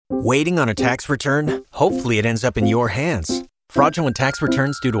Waiting on a tax return? Hopefully it ends up in your hands. Fraudulent tax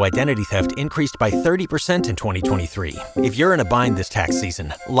returns due to identity theft increased by 30% in 2023. If you're in a bind this tax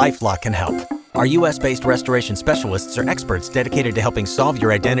season, LifeLock can help. Our U.S.-based restoration specialists are experts dedicated to helping solve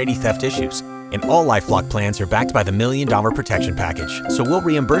your identity theft issues. And all LifeLock plans are backed by the $1 Million Protection Package. So we'll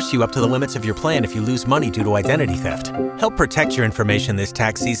reimburse you up to the limits of your plan if you lose money due to identity theft. Help protect your information this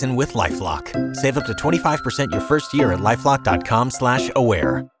tax season with LifeLock. Save up to 25% your first year at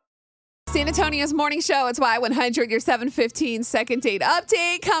LifeLock.com/aware. San Antonio's morning show. It's Y100, your 7:15 second date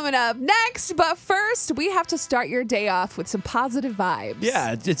update coming up next. But first, we have to start your day off with some positive vibes.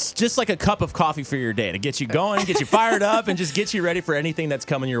 Yeah, it's just like a cup of coffee for your day to get you going, get you fired up, and just get you ready for anything that's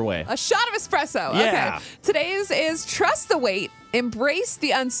coming your way. A shot of espresso. Yeah. Okay. Today's is trust the wait, embrace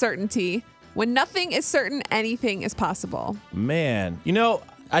the uncertainty. When nothing is certain, anything is possible. Man,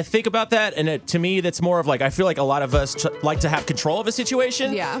 I think about that, and to me, that's more of like, I feel like a lot of us like to have control of a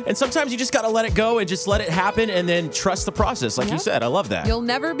situation. Yeah. And sometimes you just got to let it go and just let it happen and then trust the process, like you said. I love that. You'll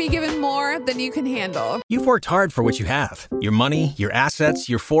never be given more than you can handle. You've worked hard for what you have. Your money, your assets,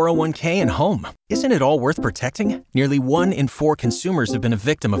 your 401k, and home. Isn't it all worth protecting? Nearly 1 in 4 consumers have been a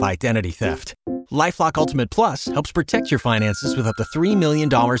victim of identity theft. LifeLock Ultimate Plus helps protect your finances with up to $3 million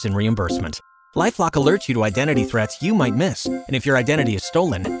in reimbursement. LifeLock alerts you to identity threats you might miss. And if your identity is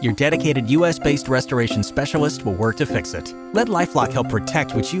stolen, your dedicated U.S.-based restoration specialist will work to fix it. Let LifeLock help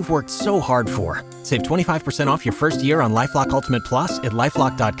protect what you've worked so hard for. Save 25% off your first year on LifeLock Ultimate Plus at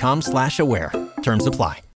LifeLock.com/aware. Terms apply.